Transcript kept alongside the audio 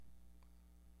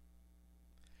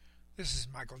This is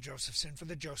Michael Josephson for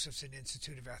the Josephson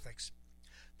Institute of Ethics.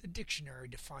 The dictionary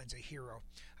defines a hero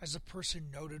as a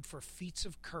person noted for feats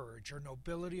of courage or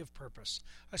nobility of purpose,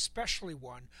 especially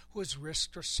one who has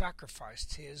risked or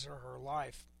sacrificed his or her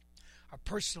life. A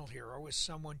personal hero is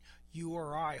someone you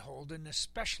or I hold in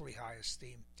especially high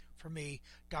esteem. For me,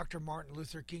 Dr. Martin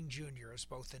Luther King Jr. is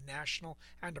both a national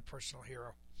and a personal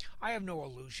hero. I have no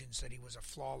illusions that he was a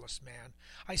flawless man.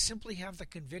 I simply have the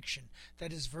conviction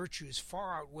that his virtues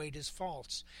far outweighed his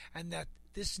faults, and that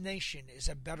this nation is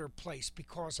a better place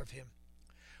because of him.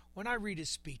 When I read his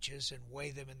speeches and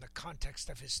weigh them in the context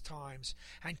of his times,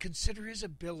 and consider his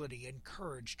ability and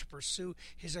courage to pursue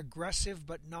his aggressive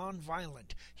but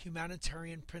non-violent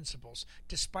humanitarian principles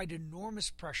despite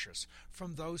enormous pressures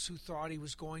from those who thought he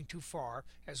was going too far,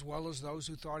 as well as those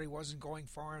who thought he wasn't going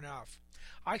far enough,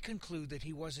 I conclude that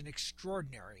he was an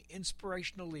extraordinary,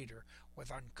 inspirational leader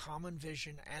with uncommon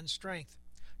vision and strength.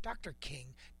 Dr.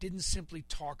 King didn't simply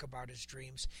talk about his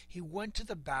dreams, he went to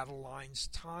the battle lines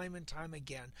time and time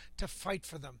again to fight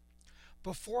for them.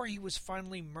 Before he was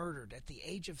finally murdered at the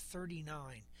age of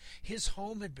 39, his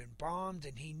home had been bombed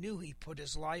and he knew he put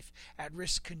his life at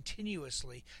risk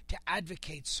continuously to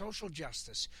advocate social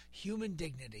justice, human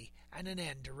dignity, and an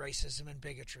end to racism and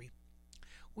bigotry.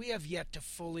 We have yet to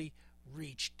fully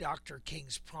reach Dr.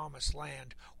 King's promised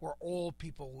land where all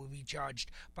people will be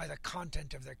judged by the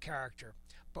content of their character,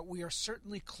 but we are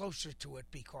certainly closer to it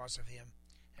because of him,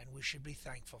 and we should be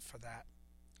thankful for that.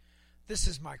 This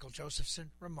is Michael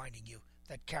Josephson reminding you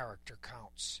that character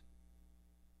counts.